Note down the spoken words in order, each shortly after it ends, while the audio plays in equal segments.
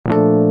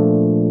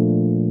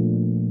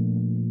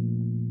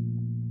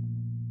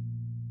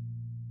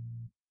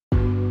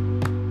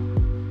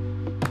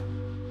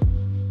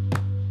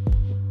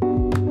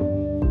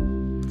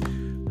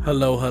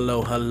Hello,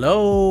 hello,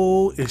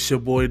 hello. It's your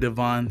boy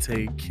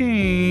Devontae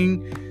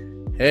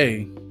Kyng.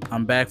 Hey,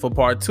 I'm back for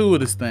part 2 of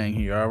this thing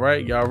here. All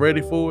right, y'all ready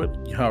for it?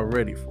 Y'all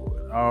ready for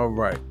it? All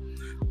right.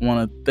 I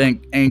want to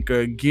thank Anchor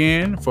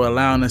again for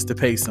allowing us to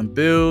pay some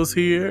bills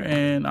here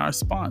and our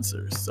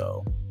sponsors.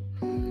 So,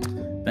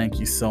 thank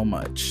you so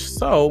much.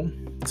 So,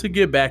 to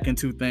get back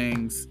into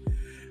things,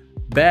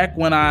 back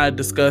when I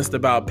discussed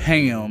about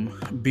Pam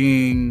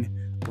being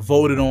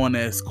voted on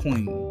as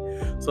queen.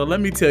 So let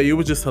me tell you, it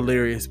was just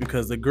hilarious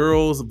because the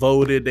girls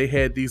voted. They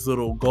had these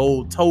little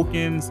gold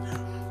tokens.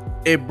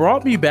 It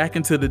brought me back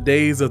into the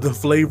days of the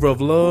Flavor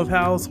of Love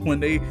house when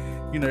they,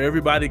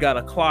 everybody got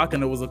a clock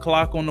and there was a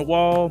clock on the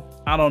wall.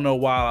 I don't know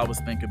why I was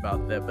thinking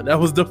about that, but that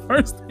was the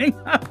first thing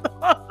I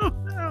thought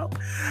about.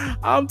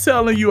 I'm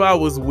telling you, I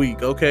was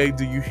weak. Okay.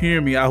 Do you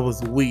hear me? I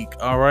was weak.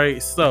 All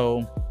right.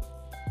 So,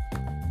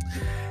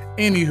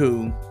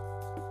 anywho,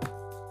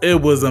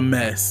 it was a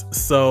mess.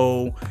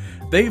 So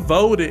they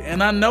voted,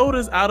 and I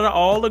noticed out of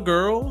all the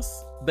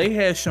girls, they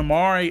had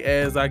Shamari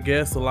as, I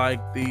guess, like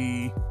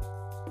the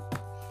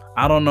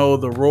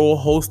royal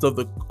host of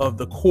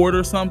the court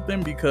or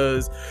something,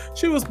 because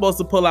she was supposed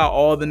to pull out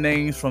all the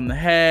names from the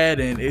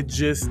hat, and it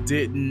just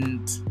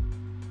didn't.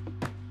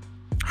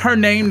 Her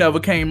name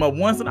never came up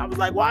once, and I was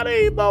like, why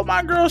they vote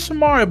my girl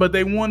Shamari? But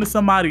they wanted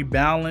somebody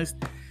balanced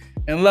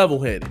and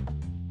level-headed.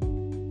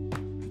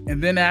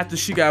 And then after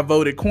she got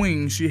voted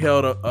queen, she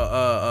held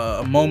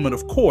a moment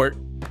of court,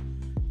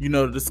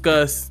 to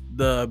discuss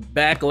the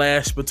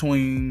backlash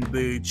between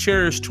the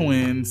Cherish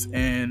twins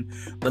and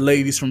the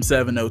ladies from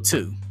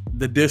 702.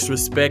 The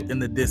disrespect and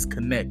the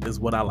disconnect is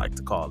what I like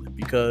to call it.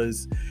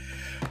 Because,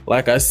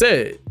 like I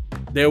said,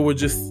 there were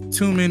just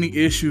too many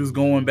issues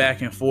going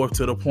back and forth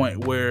to the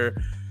point where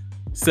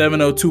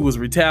 702 was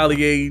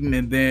retaliating,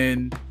 and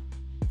then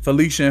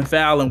Felicia and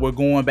Fallon were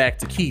going back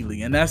to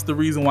Keely. And that's the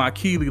reason why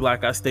Keely,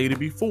 like I stated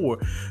before,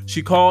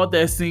 she called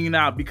that scene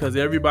out because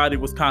everybody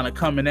was kind of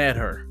coming at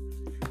her.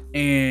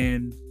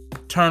 And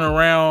turn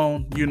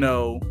around,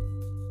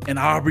 and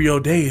Aubrey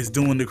O'Day is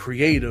doing the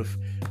creative,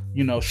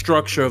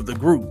 structure of the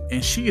group.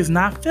 And she is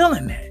not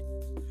feeling that.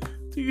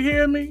 Do you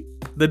hear me?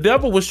 The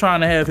devil was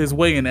trying to have his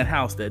way in that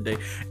house that day.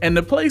 And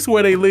the place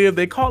where they live,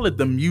 they call it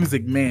the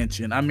Music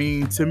Mansion. I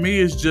mean, to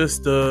me, it's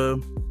just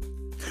a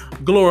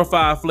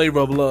glorified Flavor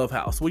of Love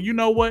house. Well, you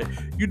know what?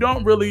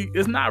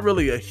 It's not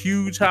really a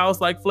huge house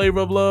like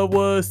Flavor of Love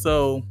was.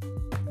 So,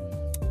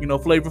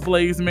 Flavor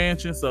Flav's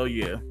mansion. So,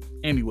 yeah.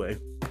 Anyway.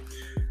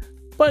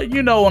 But,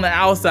 on the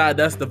outside,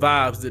 that's the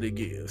vibes that it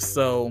gives.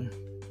 So,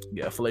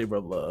 yeah, Flavor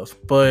of Love.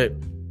 But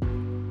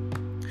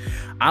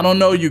I don't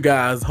know, you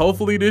guys.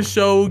 Hopefully this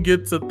show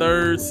gets a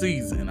third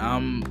season.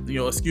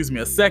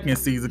 A second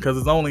season, because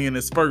it's only in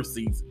its first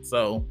season.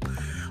 So,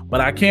 but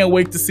I can't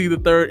wait to see the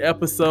third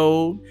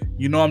episode.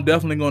 I'm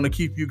definitely going to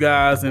keep you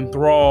guys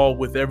enthralled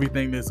with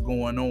everything that's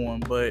going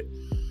on. But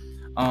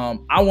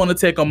I want to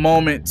take a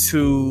moment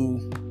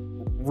to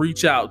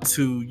reach out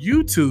to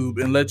YouTube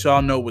and let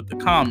y'all know what the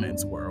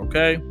comments were,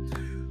 okay?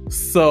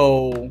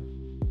 So,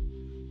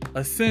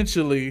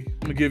 essentially, I'm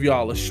going to give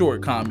y'all a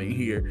short comment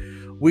here.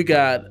 We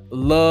got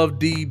Love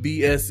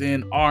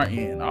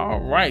DBSNRN. All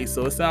right,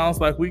 so it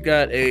sounds like we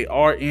got a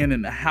RN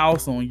in the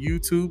house on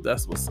YouTube.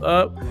 That's what's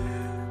up.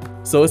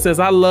 So it says,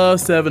 I love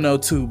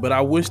 702, but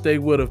I wish they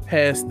would have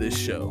passed this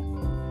show.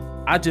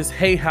 I just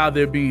hate how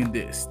they're being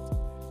dissed.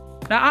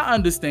 Now, I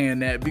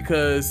understand that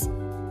because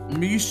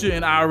Misha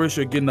and Irish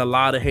are getting a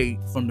lot of hate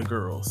from the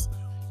girls.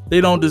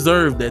 They don't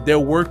deserve that. Their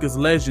work is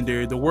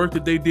legendary. The work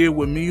that they did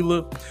with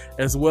Mila,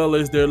 as well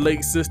as their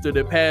late sister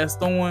that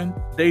passed on,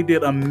 they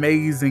did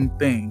amazing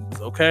things,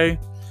 okay?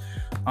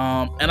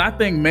 And I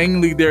think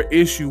mainly their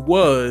issue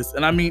was,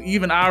 and I mean,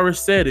 even Irish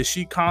said it,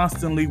 she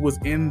constantly was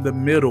in the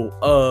middle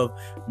of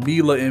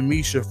Mila and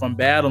Misha from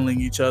battling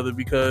each other,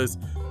 because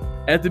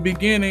at the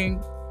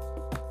beginning,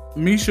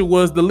 Misha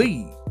was the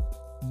lead.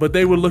 But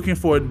they were looking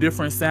for a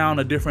different sound,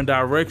 a different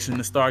direction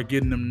to start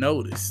getting them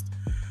noticed.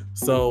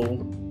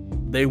 So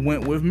they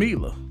went with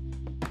Mila.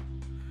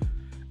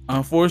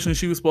 Unfortunately,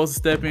 she was supposed to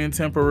step in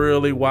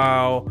temporarily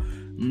while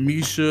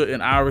Misha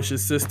and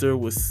Irish's sister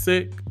was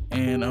sick.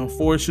 And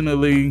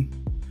unfortunately,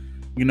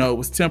 it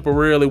was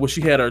temporarily where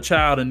she had her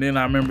child. And then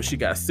I remember she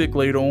got sick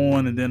later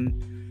on and then,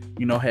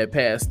 had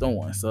passed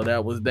on. So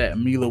that was that.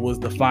 Mila was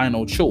the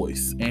final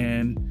choice.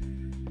 And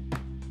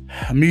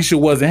Misha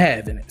wasn't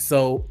having it.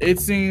 So it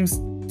seems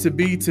to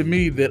be to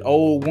me that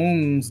old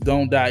wounds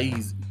don't die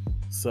easy.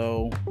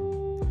 So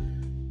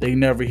they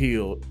never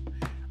healed.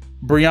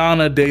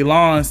 Brianna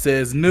DeLon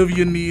says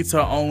Nivea needs her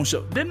own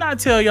show. Didn't I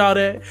tell y'all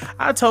that?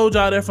 I told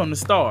y'all that from the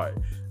start.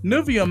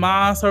 Nivea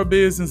minds her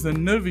business and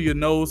Nivea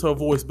knows her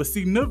voice. But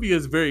see, Nivea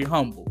is very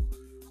humble.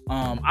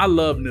 I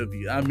love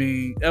Nivea. I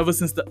mean, ever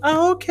since the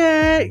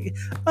okay,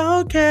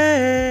 la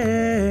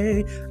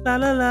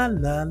la la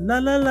la la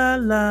la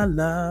la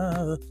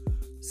la.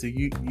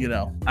 See,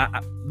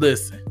 I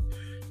listen.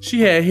 She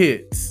had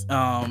hits,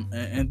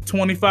 and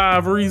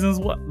 25 Reasons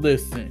Why.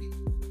 Listen,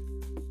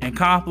 and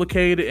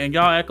Complicated, and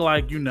y'all act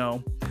like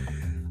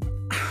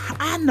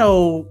I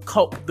know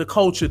the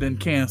culture done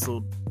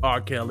canceled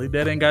R. Kelly.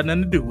 That ain't got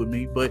nothing to do with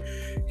me, but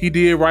he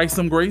did write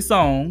some great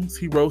songs.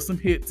 He wrote some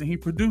hits and he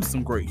produced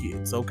some great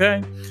hits,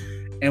 okay?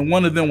 And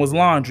one of them was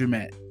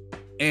Laundromat.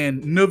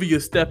 And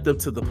Nivea stepped up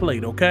to the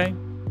plate, okay?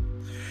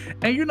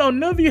 And,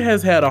 Nivea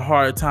has had a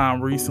hard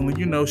time recently.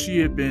 She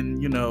had been,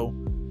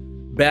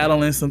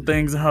 battling some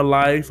things in her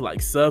life,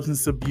 like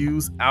substance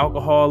abuse,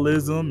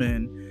 alcoholism,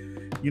 and,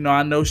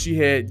 I know she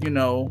had,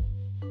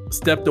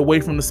 stepped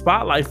away from the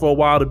spotlight for a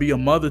while to be a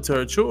mother to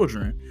her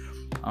children.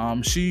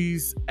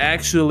 She's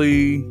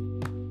actually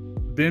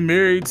been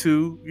married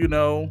to,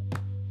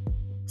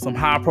 some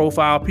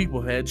high-profile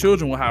people, had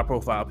children with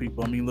high-profile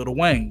people. Lil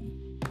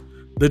Wayne,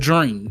 The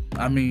Dream.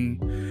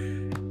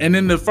 And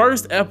in the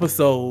first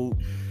episode,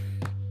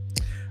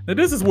 now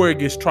this is where it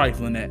gets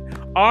trifling at.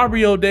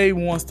 Aubrey O'Day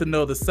wants to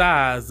know the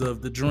size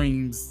of the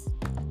Dream's,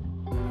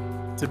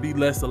 to be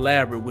less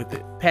elaborate with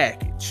it,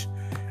 package.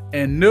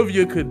 And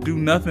Nivea could do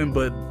nothing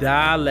but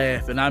die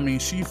laughing.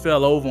 She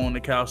fell over on the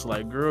couch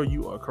like, girl,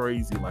 you are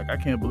crazy. Like, I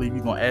can't believe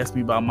you're going to ask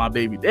me about my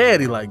baby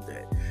daddy like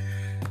that.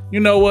 You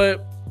know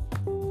what?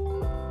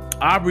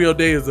 Aubrey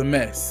O'Day is a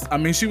mess.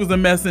 She was a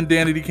mess in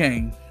Danity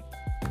Kane.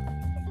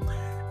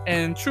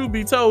 And truth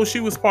be told, she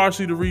was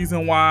partially the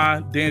reason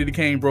why Danity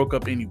Kane broke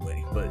up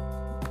anyway.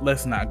 But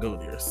let's not go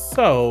there.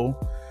 So,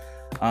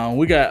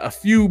 we got a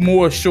few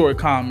more short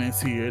comments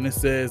here. And it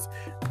says,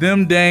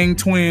 them dang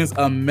twins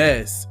a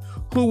mess.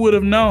 Who would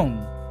have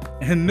known?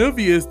 And Nivea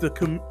is the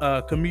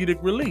comedic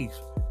relief.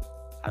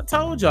 I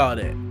told y'all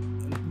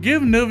that.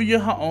 Give Nivea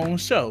her own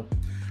show.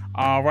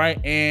 All right.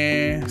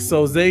 And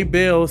so Zay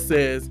Bell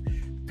says,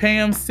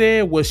 Pam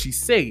said what she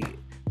said.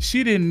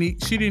 She didn't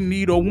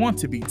need or want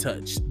to be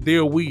touched.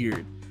 They're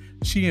weird.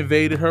 She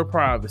invaded her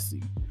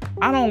privacy.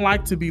 I don't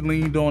like to be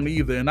leaned on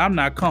either, and I'm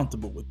not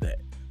comfortable with that.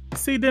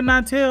 See, didn't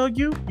I tell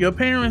you? Your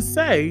parents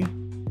say,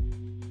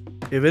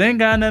 if it ain't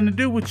got nothing to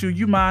do with you,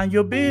 you mind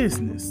your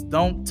business.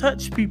 Don't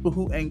touch people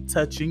who ain't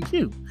touching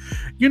you.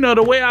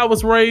 The way I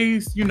was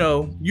raised,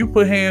 you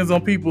put hands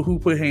on people who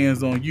put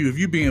hands on you. If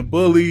you being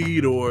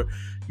bullied or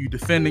you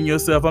defending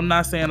yourself, I'm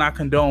not saying I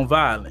condone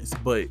violence,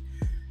 but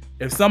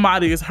if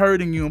somebody is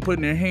hurting you and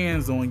putting their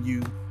hands on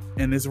you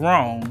and it's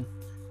wrong,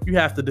 you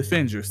have to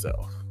defend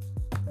yourself.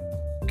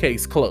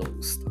 Case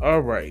closed. All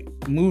right,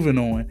 moving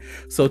on.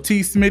 So T.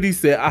 Smitty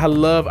said, I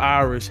love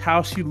Irish,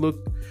 how she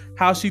took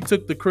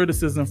the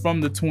criticism from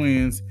the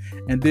twins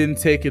and didn't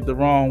take it the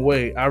wrong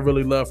way. I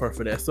really love her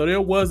for that. So there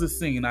was a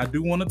scene, I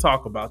do want to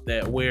talk about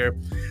that, where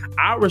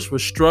Irish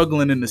was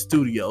struggling in the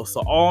studio.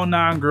 So all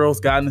 9 girls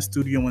got in the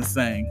studio and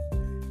sang,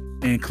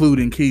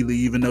 including Keely,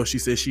 even though she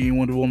said she didn't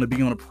want to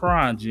be on a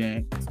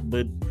project.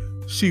 But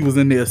she was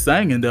in there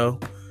singing, though.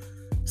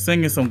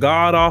 Singing some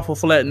god-awful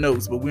flat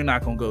notes, but we're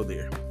not going to go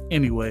there.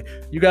 Anyway,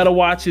 you got to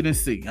watch it and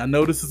see. I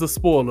know this is a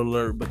spoiler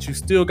alert, but you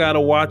still got to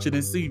watch it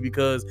and see,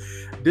 because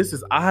this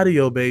is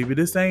audio, baby.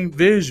 This ain't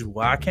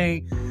visual.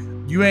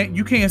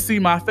 You can't see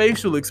my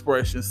facial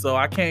expression, so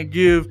I can't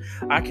give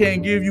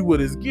you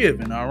what is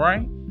given, all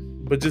right?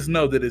 But just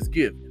know that it's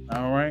given,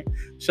 all right?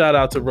 Shout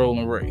out to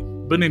Roland Ray.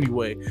 But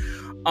anyway,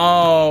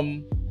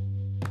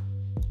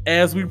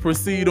 as we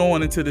proceed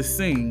on into the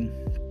scene,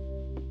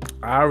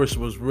 Irish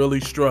was really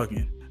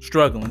struggling,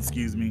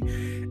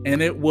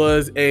 and it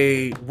was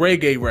a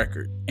reggae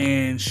record,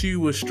 and she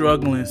was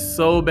struggling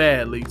so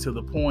badly to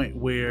the point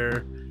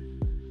where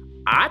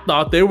I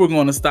thought they were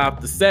going to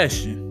stop the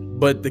session,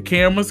 but the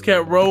cameras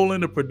kept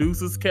rolling, the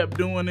producers kept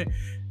doing it,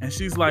 and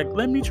she's like,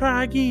 let me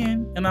try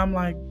again. And I'm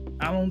like,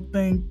 I don't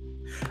think,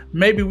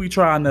 maybe we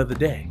try another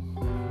day,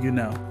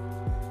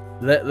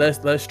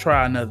 let's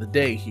try another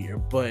day here.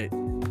 But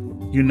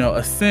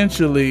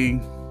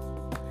essentially,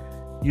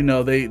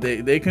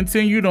 they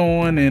continued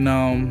on, and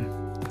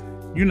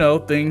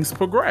things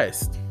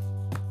progressed.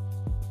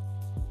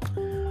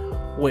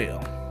 Well,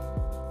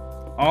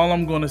 all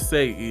I'm gonna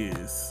say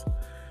is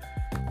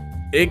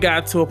it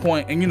got to a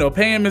point, and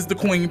Pam is the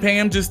queen.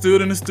 Pam just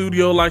stood in the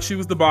studio like she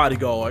was the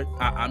bodyguard.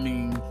 I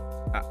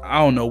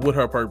don't know what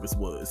her purpose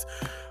was,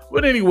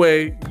 but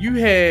anyway, you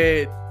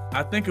had,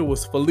 I think it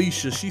was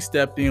Felicia. She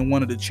stepped in,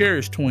 one of the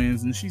Cherish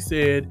twins, and she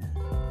said,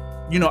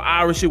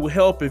 Irish, it would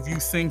help if you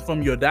sing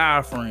from your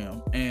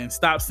diaphragm and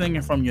stop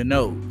singing from your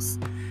nose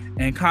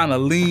and kind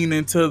of lean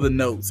into the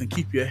notes and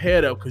keep your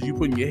head up, because you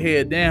putting your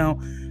head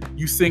down,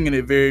 you singing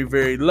it very,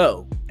 very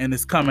low and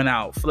it's coming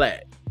out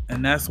flat.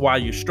 And that's why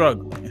you're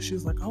struggling. And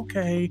she's like,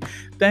 okay,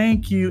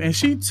 thank you. And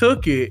she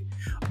took it.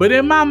 But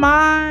in my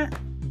mind,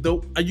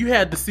 you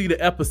had to see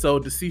the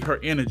episode to see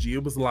her energy.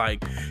 It was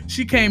like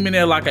she came in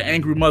there like an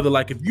angry mother,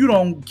 like, if you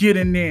don't get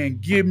in there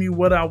and give me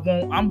what I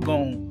want, I'm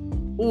going,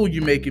 oh,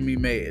 you making me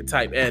mad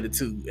type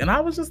attitude. And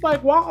I was just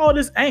like, why all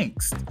this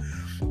angst?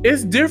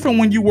 It's different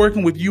when you're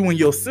working with you and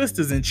your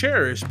sisters in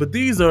Cherish, but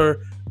these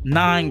are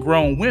 9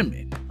 grown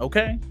women,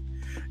 okay?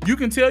 You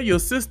can tell your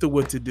sister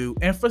what to do.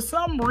 And for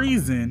some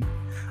reason,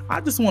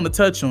 I just want to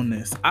touch on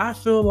this. I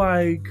feel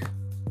like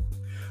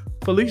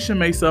Felicia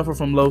may suffer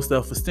from low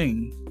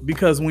self-esteem,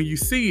 because when you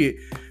see it,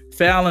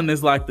 Fallon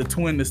is like the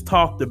twin that's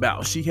talked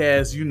about. She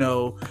has,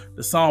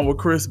 the song with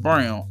Chris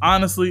Brown.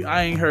 Honestly,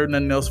 I ain't heard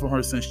nothing else from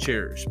her since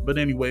Cherish. But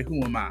anyway,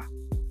 who am I?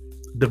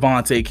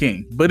 Devontae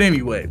Kyng. But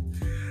anyway,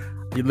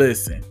 you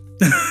listen.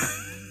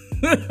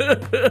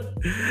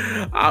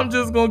 I'm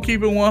just gonna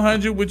keep it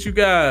 100 with you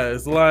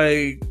guys.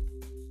 Like,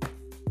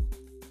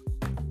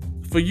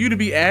 for you to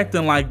be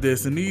acting like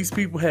this, and these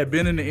people have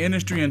been in the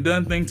industry and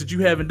done things that you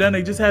haven't done,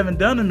 they just haven't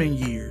done them in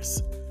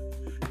years.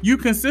 You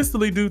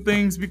consistently do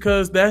things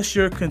because that's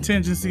your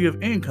contingency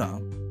of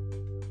income.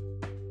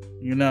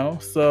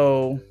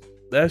 So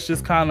that's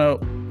just kind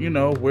of,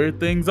 where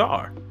things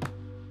are.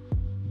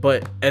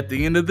 But at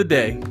the end of the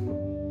day,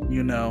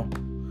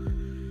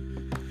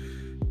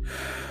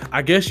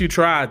 I guess you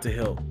tried to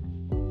help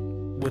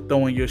with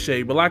throwing your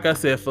shade. But like I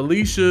said,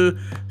 Felicia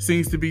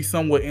seems to be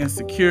somewhat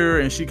insecure,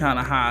 and she kind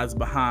of hides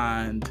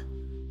behind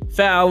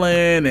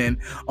Fallon and,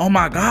 oh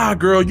my God,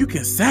 girl, you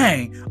can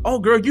sing. Oh,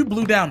 girl, you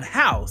blew down the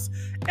house.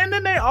 And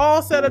then they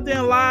all sat up there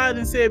and lied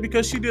and said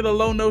because she did a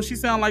low note, she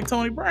sounded like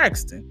Toni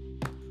Braxton.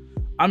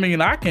 I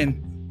mean, I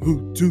can,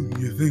 who do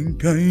you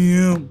think I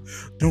am?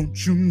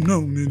 Don't you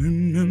know?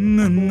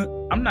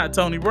 I'm not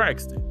Toni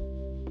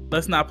Braxton.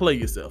 Let's not play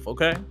yourself,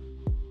 okay?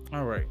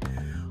 All right.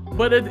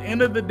 But at the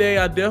end of the day,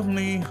 I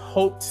definitely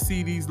hope to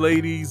see these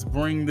ladies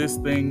bring this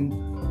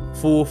thing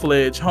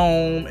full-fledged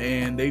home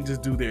and they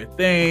just do their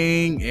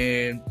thing.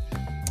 And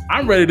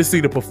I'm ready to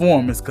see the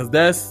performance because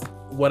that's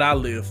what I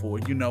live for.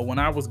 When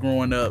I was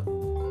growing up,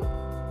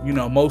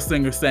 most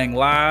singers sang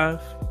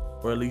live,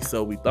 or at least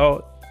so we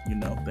thought.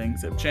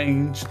 Things have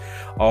changed.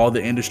 All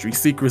the industry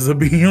secrets are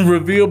being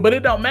revealed, but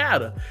it don't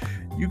matter.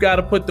 You got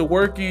to put the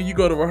work in. You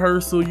go to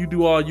rehearsal. You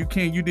do all you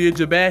can. You did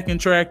your backing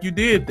track. You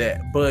did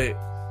that. But,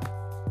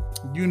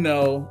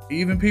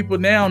 even people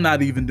now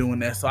not even doing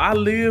that. So I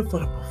live for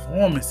the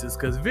performances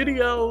because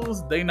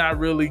videos, they not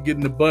really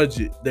getting the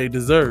budget they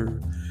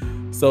deserve.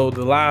 So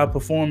the live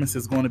performance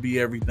is going to be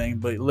everything.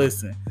 But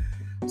listen,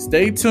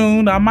 stay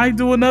tuned. I might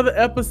do another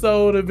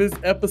episode if it's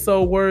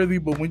episode worthy.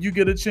 But when you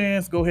get a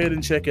chance, go ahead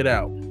and check it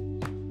out.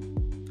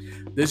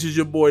 This is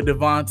your boy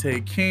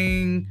Devontae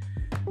Kyng.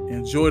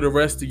 Enjoy the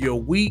rest of your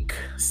week.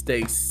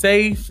 Stay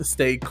safe,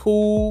 stay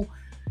cool,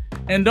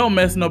 and don't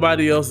mess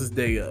nobody else's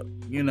day up.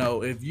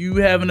 If you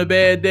having a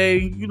bad day,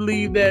 you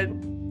leave that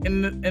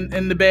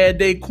in the bad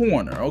day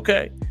corner,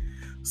 okay?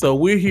 So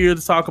we're here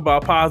to talk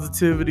about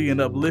positivity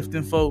and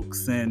uplifting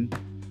folks, and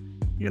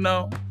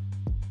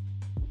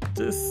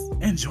just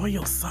enjoy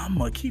your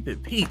summer. Keep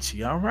it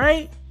peachy, all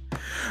right?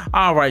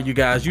 All right, you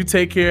guys, you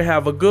take care.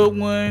 Have a good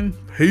one.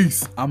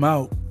 Peace. I'm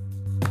out.